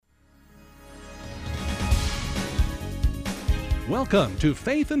Welcome to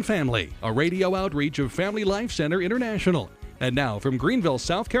Faith and Family, a radio outreach of Family Life Center International. And now from Greenville,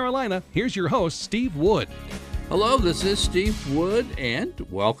 South Carolina, here's your host, Steve Wood. Hello, this is Steve Wood, and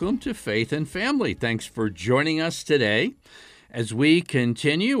welcome to Faith and Family. Thanks for joining us today as we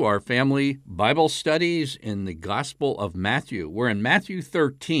continue our family Bible studies in the Gospel of Matthew. We're in Matthew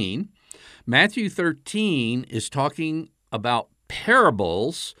 13. Matthew 13 is talking about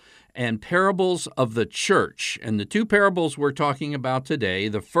parables and parables of the church. And the two parables we're talking about today,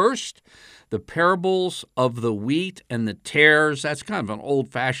 the first, the parables of the wheat and the tares. That's kind of an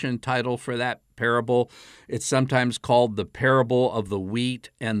old-fashioned title for that parable. It's sometimes called the parable of the wheat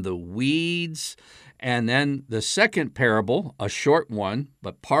and the weeds. And then the second parable, a short one,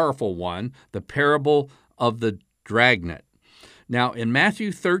 but powerful one, the parable of the dragnet. Now, in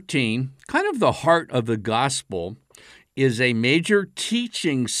Matthew 13, kind of the heart of the gospel is a major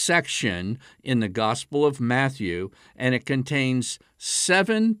teaching section in the Gospel of Matthew, and it contains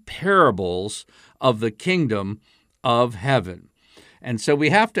 7 parables of the kingdom of heaven. And so we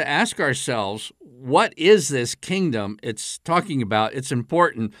have to ask ourselves, what is this kingdom it's talking about? It's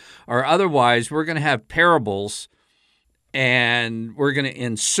important, or otherwise we're going to have parables and we're going to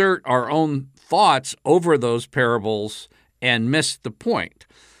insert our own thoughts over those parables and miss the point.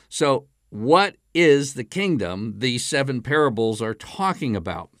 So what is the kingdom these 7 parables are talking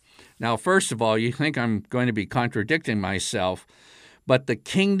about? Now, first of all, you think I'm going to be contradicting myself, but the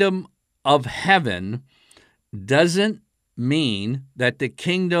kingdom of heaven doesn't mean that the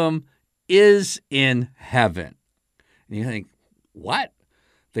kingdom is in heaven. And you think, what?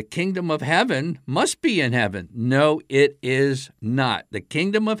 The kingdom of heaven must be in heaven. No, it is not. The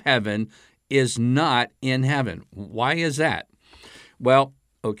kingdom of heaven is not in heaven. Why is that? Well,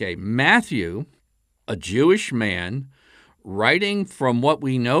 okay, Matthew, a Jewish man, writing from what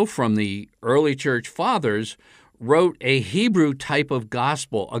we know from the early church fathers, wrote a Hebrew type of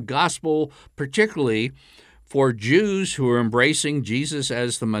gospel, a gospel particularly for Jews who are embracing Jesus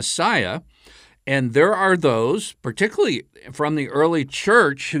as the Messiah. And there are those, particularly from the early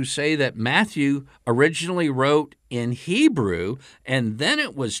church, who say that Matthew originally wrote in Hebrew, and then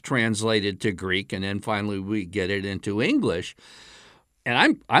it was translated to Greek, and then finally we get it into English.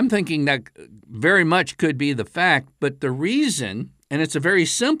 And I'm thinking that very much could be the fact, but the reason, and it's a very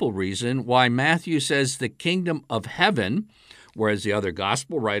simple reason, why Matthew says the kingdom of heaven, whereas the other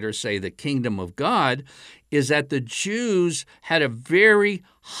gospel writers say the kingdom of God, is that the Jews had a very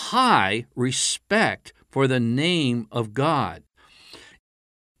high respect for the name of God.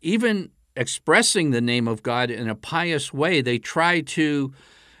 Even expressing the name of God in a pious way, they try to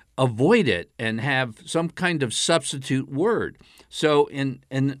avoid it and have some kind of substitute word. So in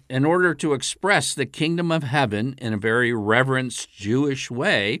order to express the kingdom of heaven in a very reverent Jewish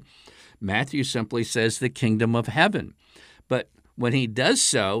way, Matthew simply says the kingdom of heaven. But when he does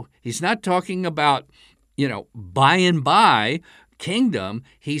so, he's not talking about, by and by kingdom.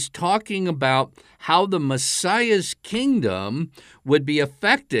 He's talking about how the Messiah's kingdom would be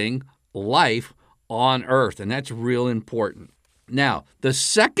affecting life on earth, and that's real important. Now, the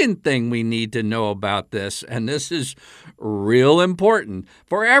second thing we need to know about this, and this is real important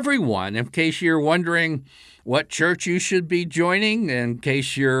for everyone, in case you're wondering what church you should be joining, in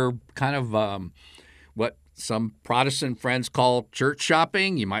case you're kind of what some Protestant friends call church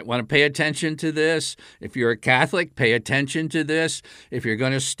shopping, you might want to pay attention to this. If you're a Catholic, pay attention to this. If you're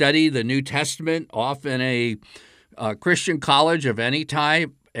going to study the New Testament off in a Christian college of any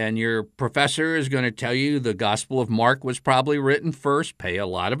type, and your professor is going to tell you the Gospel of Mark was probably written first, pay a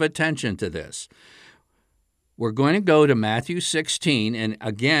lot of attention to this. We're going to go to Matthew 16, and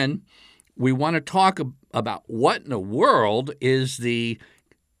again, we want to talk about what in the world is the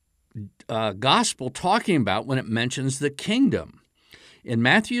gospel talking about when it mentions the kingdom. In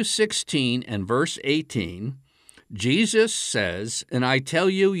Matthew 16 and verse 18, Jesus says, "And I tell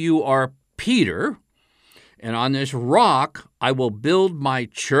you, you are Peter, and on this rock I will build my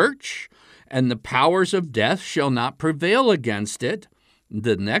church, and the powers of death shall not prevail against it."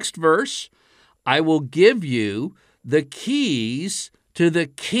 The next verse, "I will give you the keys to the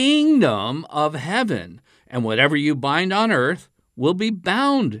kingdom of heaven, and whatever you bind on earth will be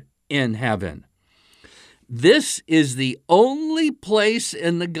bound in heaven." This is the only place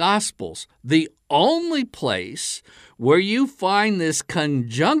in the Gospels, the only place where you find this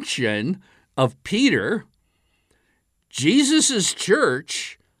conjunction of Peter, Jesus'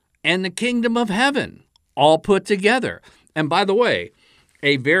 church, and the kingdom of heaven all put together. And by the way,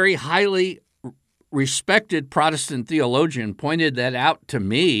 a very highly respected Protestant theologian pointed that out to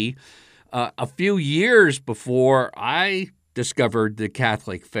me a few years before I discovered the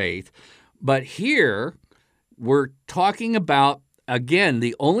Catholic faith. But here we're talking about, again,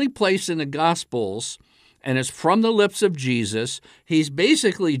 the only place in the Gospels, and it's from the lips of Jesus. He's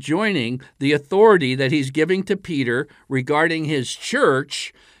basically joining the authority that he's giving to Peter regarding his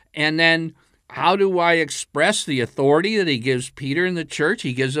church. And then how do I express the authority that he gives Peter in the church?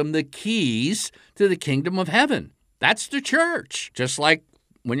 He gives them the keys to the kingdom of heaven. That's the church. Just like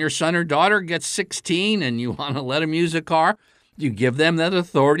when your son or daughter gets 16 and you want to let them use a car, you give them that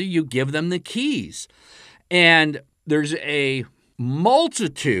authority, you give them the keys. And there's a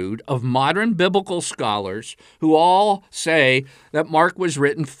multitude of modern biblical scholars who all say that Mark was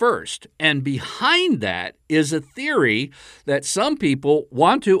written first. And behind that is a theory that some people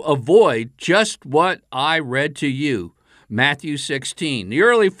want to avoid just what I read to you, Matthew 16. The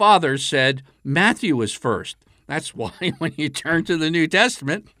early fathers said Matthew was first. That's why when you turn to the New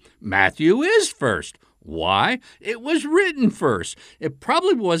Testament, Matthew is first. Why? It was written first. It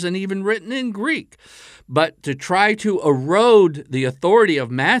probably wasn't even written in Greek. But to try to erode the authority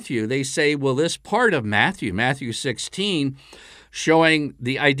of Matthew, they say, well, this part of Matthew, Matthew 16, showing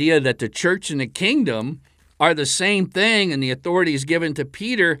the idea that the church and the kingdom are the same thing and the authority is given to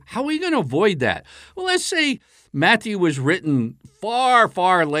Peter, how are we going to avoid that? Well, let's say Matthew was written far,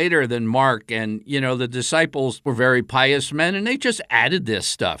 far later than Mark, and, the disciples were very pious men, and they just added this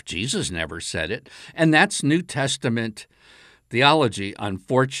stuff. Jesus never said it, and that's New Testament theology,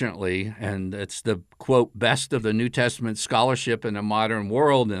 unfortunately, and it's the, quote, best of the New Testament scholarship in the modern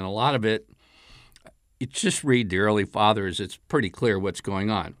world, and a lot of it, you just read the early fathers, it's pretty clear what's going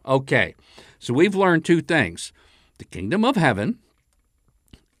on. Okay, so we've learned two things. The kingdom of heaven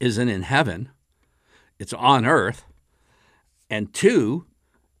isn't in heaven, it's on earth. And two,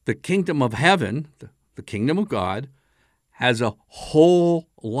 the kingdom of heaven, the kingdom of God, has a whole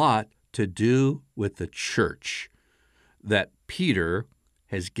lot to do with the church that Peter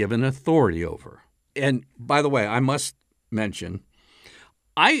has given authority over. And by the way, I must mention,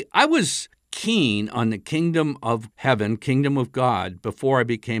 I was keen on the kingdom of heaven, kingdom of God, before I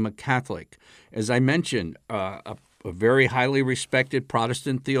became a Catholic. As I mentioned, a very highly respected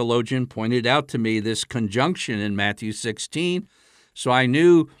Protestant theologian pointed out to me this conjunction in Matthew 16. So I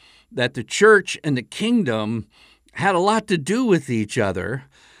knew that the church and the kingdom had a lot to do with each other.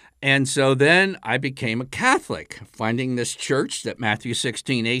 And so then I became a Catholic, finding this church that Matthew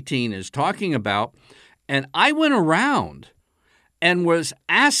 16:18 is talking about. And I went around and was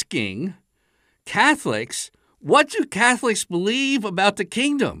asking Catholics, what do Catholics believe about the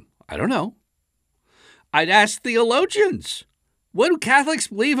kingdom? I don't know. I'd ask theologians, what do Catholics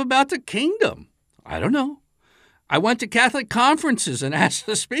believe about the kingdom? I don't know. I went to Catholic conferences and asked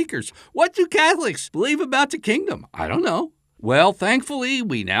the speakers, what do Catholics believe about the kingdom? I don't know. Well, thankfully,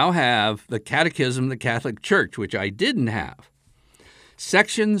 we now have the Catechism of the Catholic Church, which I didn't have.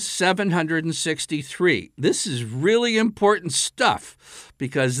 Section 763. This is really important stuff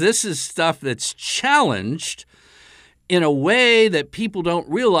because this is stuff that's challenged in a way that people don't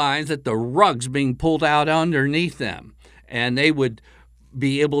realize that the rug's being pulled out underneath them. And they would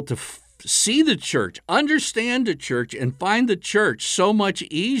be able to see the church, understand the church, and find the church so much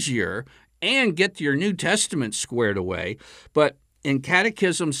easier and get your New Testament squared away. But in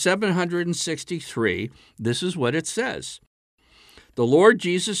Catechism 763, this is what it says. The Lord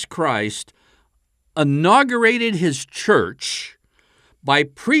Jesus Christ inaugurated his church by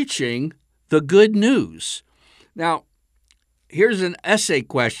preaching the good news. Now, here's an essay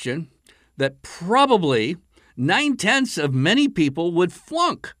question that probably 9/10 of many people would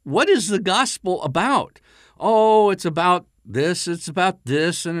flunk. What is the gospel about? Oh, it's about this, it's about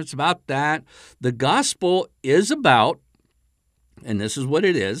this, and it's about that. The gospel is about, and this is what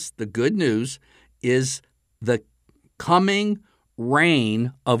it is, the good news is the coming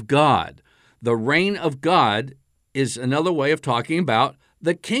reign of God. The reign of God is another way of talking about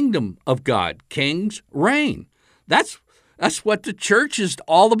the kingdom of God. Kings reign. That's what the church is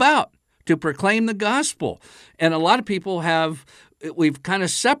all about, to proclaim the gospel. And a lot of people we've kind of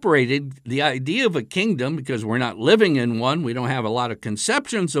separated the idea of a kingdom because we're not living in one. We don't have a lot of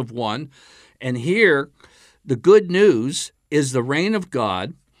conceptions of one. And here, the good news is the reign of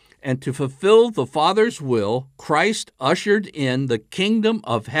God. And to fulfill the Father's will, Christ ushered in the kingdom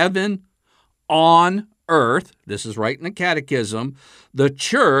of heaven on earth. This is right in the Catechism. The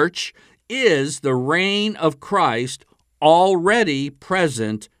church is the reign of Christ already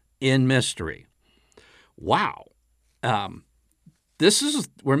present in mystery. Wow.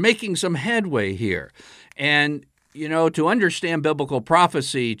 We're making some headway here. And, to understand biblical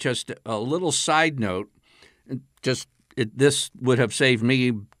prophecy, just a little side note, this would have saved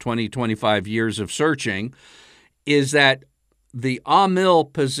me 20, 25 years of searching, is that the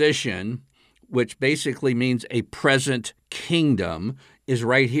Amil position which basically means a present kingdom, is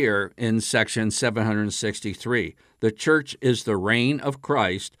right here in section 763. The church is the reign of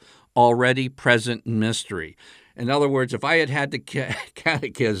Christ, already present in mystery. In other words, if I had the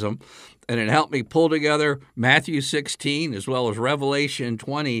catechism and it helped me pull together Matthew 16 as well as Revelation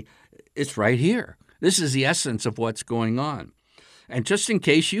 20, it's right here. This is the essence of what's going on. And just in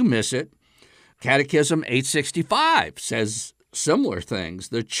case you miss it, Catechism 865 says similar things.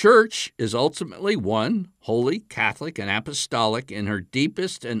 The church is ultimately one, holy, Catholic, and apostolic in her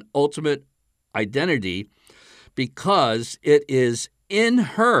deepest and ultimate identity because it is in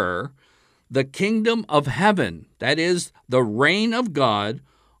her the kingdom of heaven, that is, the reign of God,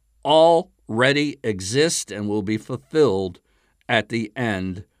 already exists and will be fulfilled at the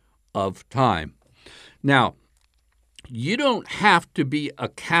end of time. Now, you don't have to be a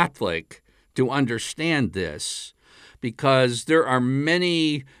Catholic to understand this, because there are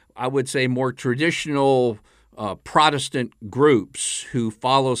many, I would say, more traditional Protestant groups who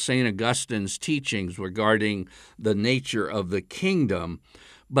follow St. Augustine's teachings regarding the nature of the kingdom.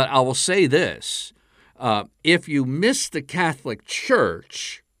 But I will say this, if you miss the Catholic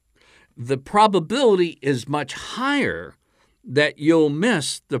Church, the probability is much higher that you'll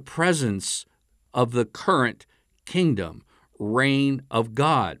miss the presence of the current kingdom, reign of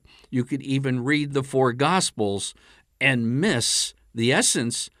God. You could even read the four Gospels and miss the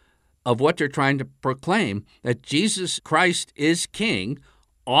essence of what they're trying to proclaim, that Jesus Christ is King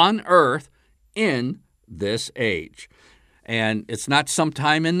on earth in this age. And it's not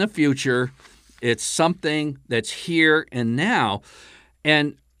sometime in the future. It's something that's here and now.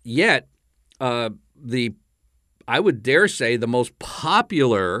 And yet, I would dare say the most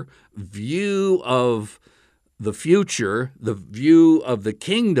popular view of the future, the view of the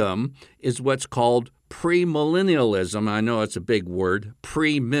kingdom, is what's called premillennialism. I know it's a big word.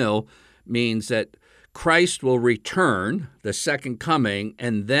 Pre-mill means that Christ will return, the second coming,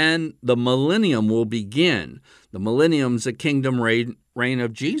 and then the millennium will begin. The millennium's the kingdom reign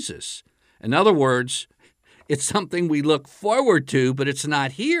of Jesus. In other words, it's something we look forward to, but it's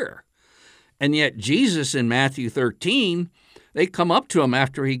not here. And yet Jesus in Matthew 13, they come up to him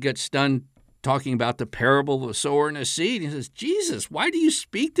after he gets done talking about the parable of the sower and the seed. He says, Jesus, why do you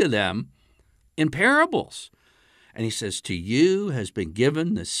speak to them in parables? And he says, to you has been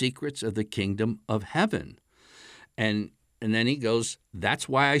given the secrets of the kingdom of heaven. And then he goes, that's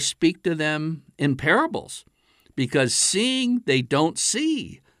why I speak to them in parables, because seeing they don't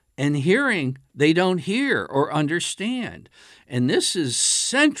see, and hearing they don't hear or understand. And this is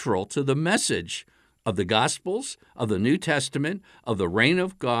central to the message of the Gospels, of the New Testament, of the reign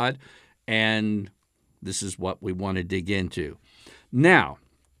of God, and this is what we want to dig into. Now,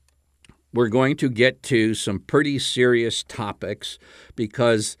 we're going to get to some pretty serious topics,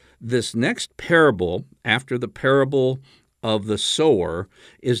 because this next parable, after the parable of the sower,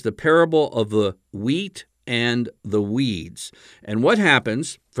 is the parable of the wheat and the weeds. And what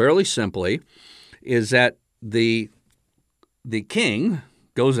happens, fairly simply, is that the king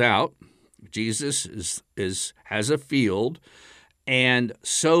goes out, Jesus has a field, and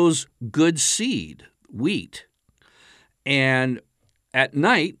sows good seed, wheat. And at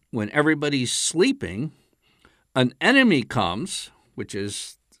night, when everybody's sleeping, an enemy comes, which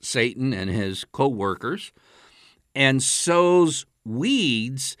is Satan and his co-workers, and sows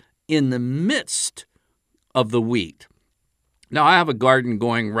weeds in the midst of the wheat. Now, I have a garden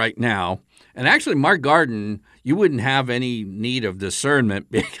going right now, and actually my garden, you wouldn't have any need of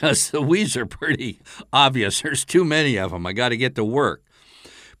discernment because the weeds are pretty obvious. There's too many of them. I got to get to work.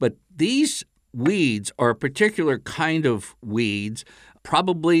 But these weeds are a particular kind of weeds.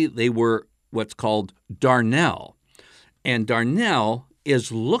 Probably they were what's called darnel. And darnel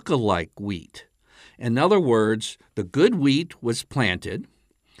is look-alike wheat. In other words, the good wheat was planted,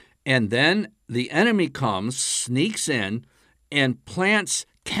 and then the enemy comes, sneaks in, and plants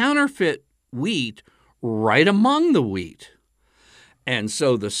counterfeit wheat right among the wheat. And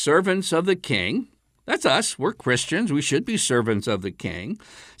so the servants of the king, that's us, we're Christians, we should be servants of the king,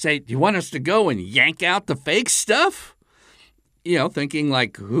 say, do you want us to go and yank out the fake stuff? You know, thinking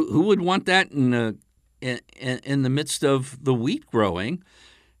like, who would want that in the midst of the wheat growing?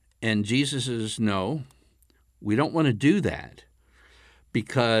 And Jesus says, no, we don't want to do that,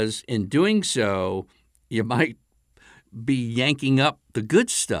 because in doing so, you might be yanking up the good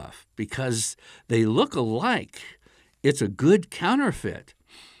stuff because they look alike. It's a good counterfeit.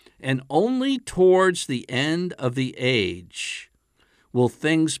 And only towards the end of the age will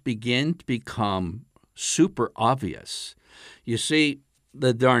things begin to become super obvious. You see,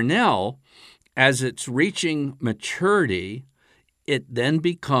 the darnel, as it's reaching maturity, it then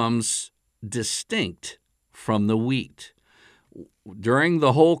becomes distinct from the wheat. During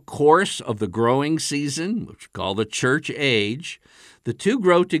the whole course of the growing season, which we call the church age, the two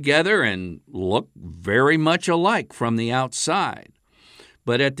grow together and look very much alike from the outside.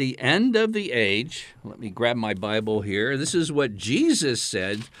 But at the end of the age, let me grab my Bible here. This is what Jesus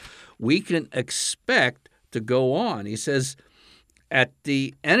said we can expect to go on. He says, at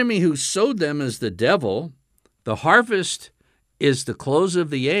the enemy who sowed them is the devil, the harvest is the close of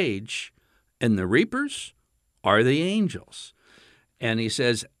the age, and the reapers are the angels. And he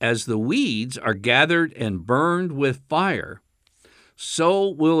says, as the weeds are gathered and burned with fire, so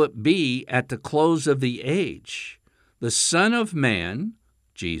will it be at the close of the age. The Son of Man,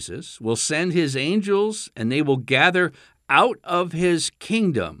 Jesus, will send his angels, and they will gather out of his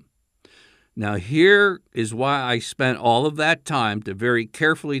kingdom. Now, here is why I spent all of that time to very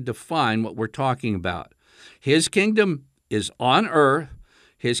carefully define what we're talking about. His kingdom is on earth.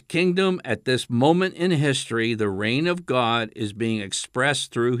 His kingdom at this moment in history, the reign of God, is being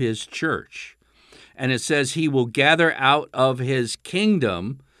expressed through his church. And it says he will gather out of his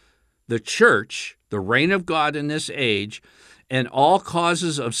kingdom, the church, the reign of God in this age, and all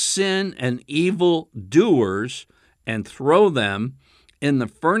causes of sin and evil doers, and throw them in the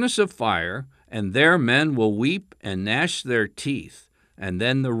furnace of fire, and there men will weep and gnash their teeth. And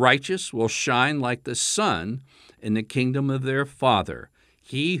then the righteous will shine like the sun in the kingdom of their Father.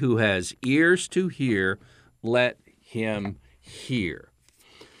 He who has ears to hear, let him hear.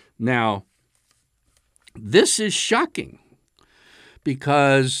 Now, this is shocking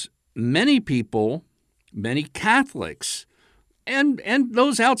because many people, many Catholics, and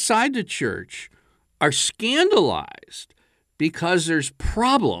those outside the church are scandalized because there's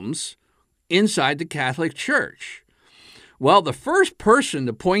problems inside the Catholic Church. Well, the first person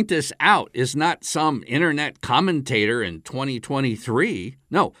to point this out is not some internet commentator in 2023.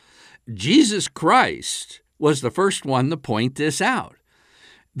 No, Jesus Christ was the first one to point this out.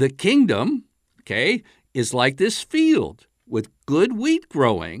 The kingdom, is like this field with good wheat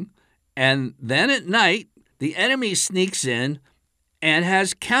growing, and then at night, the enemy sneaks in and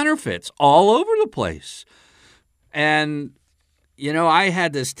has counterfeits all over the place. And I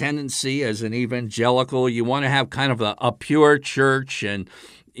had this tendency as an evangelical, you want to have kind of a pure church, and,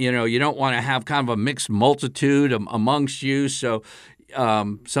 you don't want to have kind of a mixed multitude amongst you. So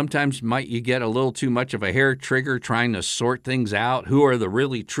sometimes you get a little too much of a hair trigger trying to sort things out. Who are the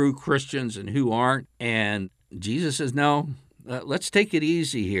really true Christians and who aren't? And Jesus says, no, let's take it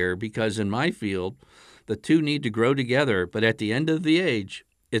easy here, because in my field, the two need to grow together. But at the end of the age,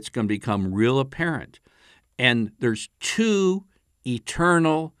 it's going to become real apparent. And there's two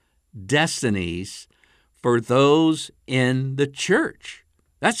eternal destinies for those in the church.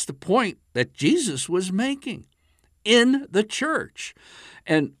 That's the point that Jesus was making, in the church.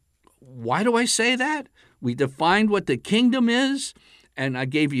 And why do I say that? We defined what the kingdom is, and I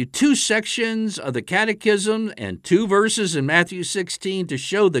gave you 2 sections of the catechism and 2 verses in Matthew 16 to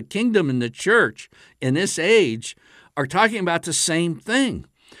show the kingdom and the church in this age are talking about the same thing.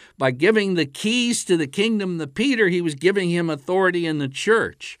 By giving the keys to the kingdom to Peter, he was giving him authority in the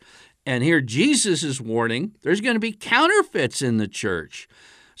church. And here Jesus is warning there's going to be counterfeits in the church.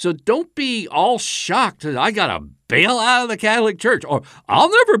 So don't be all shocked that I got to bail out of the Catholic Church, or I'll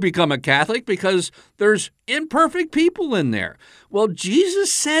never become a Catholic because there's imperfect people in there. Well,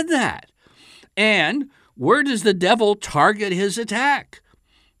 Jesus said that. And where does the devil target his attack?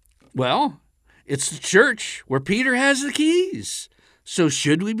 Well, it's the church where Peter has the keys. So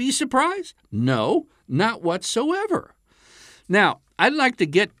should we be surprised? No, not whatsoever. Now, I'd like to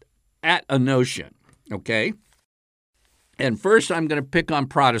get at a notion, okay? And first, I'm going to pick on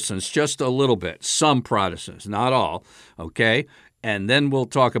Protestants just a little bit, some Protestants, not all, okay? And then we'll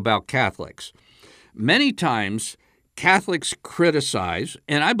talk about Catholics. Many times, Catholics criticize,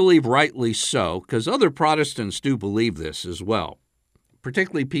 and I believe rightly so, because other Protestants do believe this as well,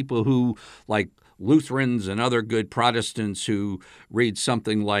 particularly people who, like Lutherans and other good Protestants who read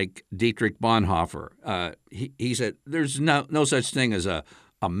something like Dietrich Bonhoeffer. He said there's no such thing as a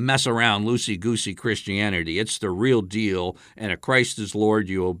mess around loosey-goosey Christianity. It's the real deal, and if Christ is Lord,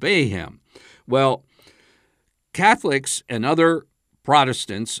 you obey him. Well, Catholics and other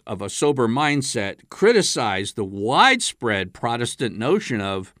Protestants of a sober mindset criticize the widespread Protestant notion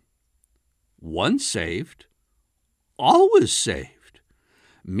of once saved, always saved,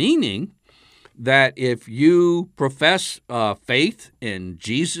 meaning that if you profess faith in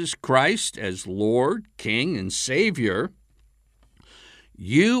Jesus Christ as Lord, King, and Savior,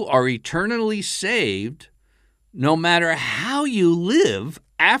 you are eternally saved no matter how you live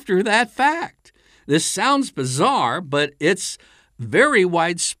after that fact. This sounds bizarre, but it's very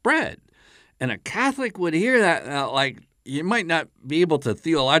widespread. And a Catholic would hear that, you might not be able to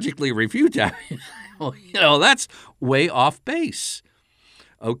theologically refute that. That's way off base.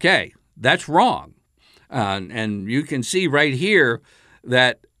 Okay, that's wrong. And you can see right here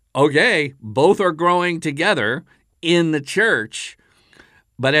that, okay, both are growing together in the church,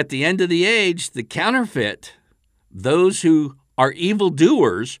 but at the end of the age, the counterfeit, those who are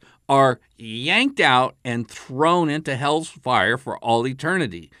evildoers, are yanked out and thrown into hell's fire for all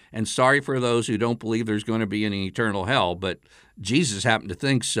eternity. And sorry for those who don't believe there's going to be an eternal hell, but Jesus happened to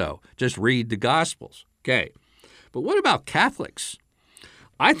think so. Just read the Gospels. Okay. But what about Catholics?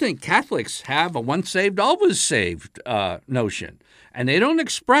 I think Catholics have a once saved, always saved notion. And they don't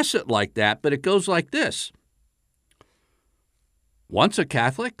express it like that, but it goes like this. Once a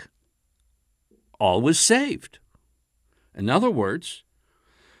Catholic, always saved. In other words,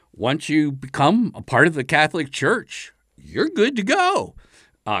 once you become a part of the Catholic Church, you're good to go.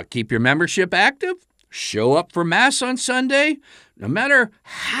 Keep your membership active. Show up for Mass on Sunday. No matter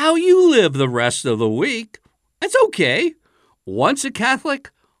how you live the rest of the week, that's okay. Once a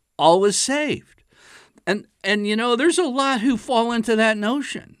Catholic, always saved. And there's a lot who fall into that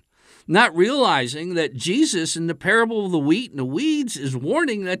notion, not realizing that Jesus in the parable of the wheat and the weeds is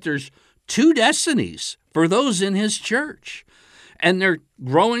warning that there's two destinies for those in his church. And they're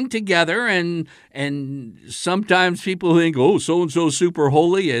growing together, and sometimes people think, oh, so-and-so's super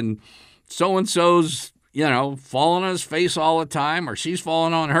holy, and so-and-so's, falling on his face all the time, or she's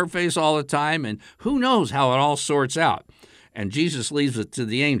falling on her face all the time, and who knows how it all sorts out. And Jesus leaves it to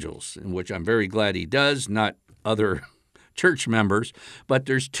the angels, in which I'm very glad he does, not other church members, but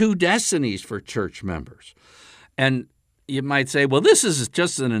there's two destinies for church members. And you might say, well, this is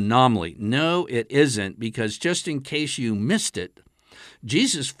just an anomaly. No, it isn't, because just in case you missed it,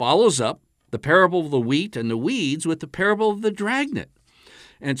 Jesus follows up the parable of the wheat and the weeds with the parable of the dragnet.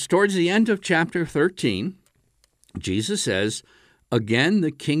 And it's towards the end of chapter 13. Jesus says, again,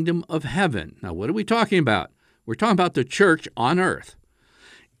 the kingdom of heaven. Now, what are we talking about? We're talking about the church on earth.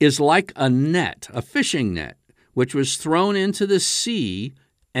 Is like a net, a fishing net, which was thrown into the sea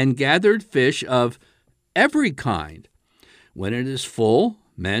and gathered fish of every kind. When it is full,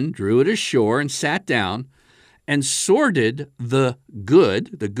 men drew it ashore and sat down and sorted the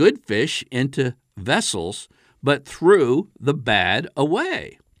good fish into vessels, but threw the bad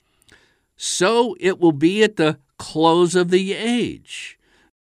away. So it will be at the close of the age.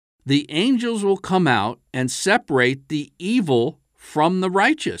 The angels will come out and separate the evil from the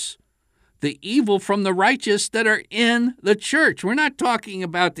righteous. The evil from the righteous that are in the church. We're not talking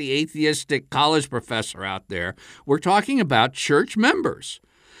about the atheistic college professor out there. We're talking about church members.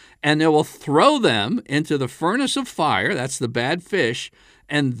 And they will throw them into the furnace of fire, that's the bad fish,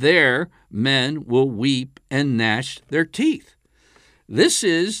 and there men will weep and gnash their teeth. This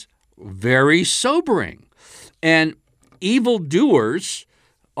is very sobering. And evildoers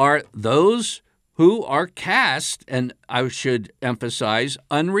are those who are cast, and I should emphasize,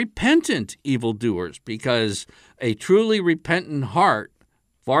 unrepentant evildoers, because a truly repentant heart,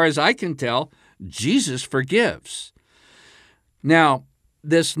 far as I can tell, Jesus forgives. Now,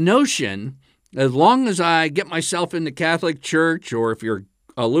 this notion, as long as I get myself in the Catholic Church, or if you're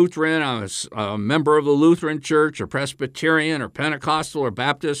a Lutheran, I'm a member of the Lutheran Church, or Presbyterian, or Pentecostal, or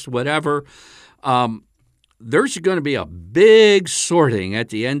Baptist, whatever, there's going to be a big sorting at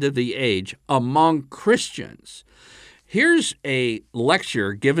the end of the age among Christians. Here's a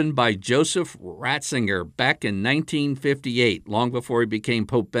lecture given by Joseph Ratzinger back in 1958, long before he became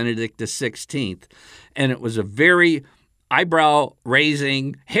Pope Benedict XVI, and it was a very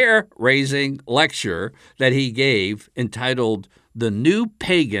eyebrow-raising, hair-raising lecture that he gave entitled The New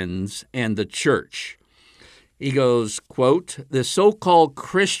Pagans and the Church. He goes, quote, the so-called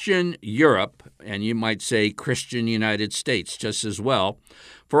Christian Europe, and you might say Christian United States just as well,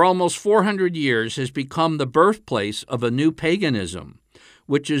 for almost 400 years has become the birthplace of a new paganism,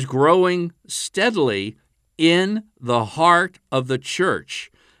 which is growing steadily in the heart of the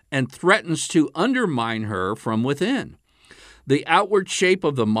church and threatens to undermine her from within. The outward shape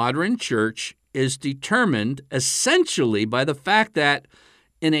of the modern church is determined essentially by the fact that,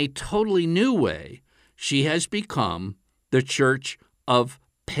 in a totally new way, she has become the church of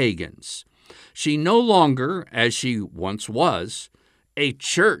pagans. She no longer, as she once was, a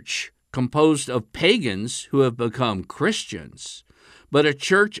church composed of pagans who have become Christians, but a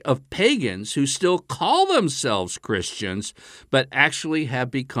church of pagans who still call themselves Christians, but actually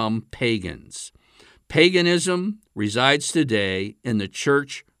have become pagans. Paganism resides today in the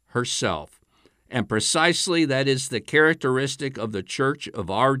church herself, and precisely that is the characteristic of the church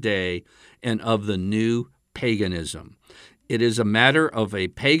of our day and of the new paganism. It is a matter of a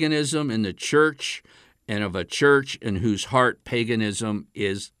paganism in the church and of a church in whose heart paganism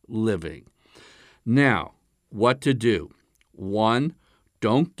is living. Now, what to do? 1,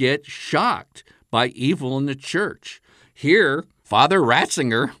 don't get shocked by evil in the church. Here, Father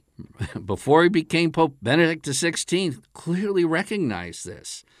Ratzinger, before he became Pope Benedict XVI, clearly recognized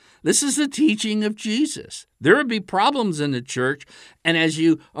this. This is the teaching of Jesus. There will be problems in the church, and as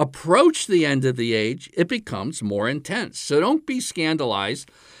you approach the end of the age, it becomes more intense. So don't be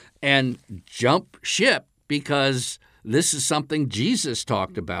scandalized and jump ship because this is something Jesus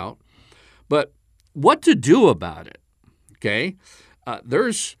talked about. But what to do about it, okay?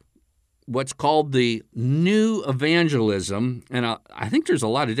 There's what's called the new evangelism, and I think there's a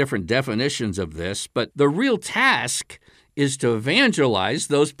lot of different definitions of this, but the real task is to evangelize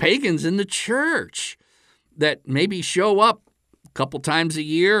those pagans in the church that maybe show up a couple times a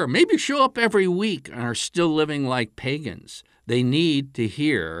year or maybe show up every week and are still living like pagans. They need to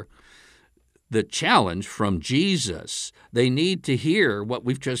hear the challenge from Jesus. They need to hear what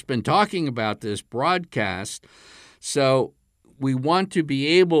we've just been talking about this broadcast. So we want to be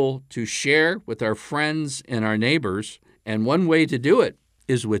able to share with our friends and our neighbors, and one way to do it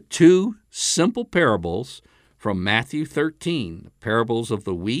is with 2 simple parables from Matthew 13, the parables of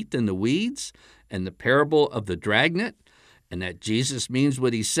the wheat and the weeds, and the parable of the dragnet, and that Jesus means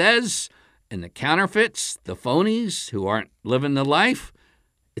what he says, and the counterfeits, the phonies who aren't living the life.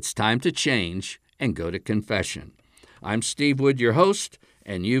 It's time to change and go to confession. I'm Steve Wood, your host,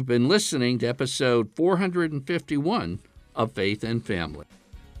 and you've been listening to episode 451 of Faith and Family.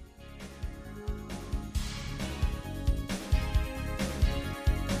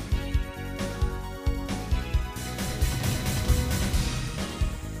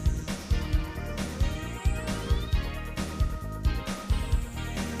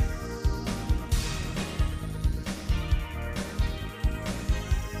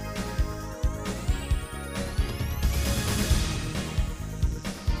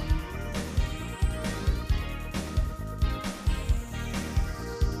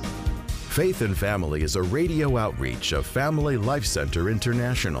 Faith and Family is a radio outreach of Family Life Center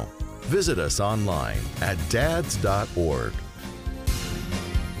International. Visit us online at dads.org.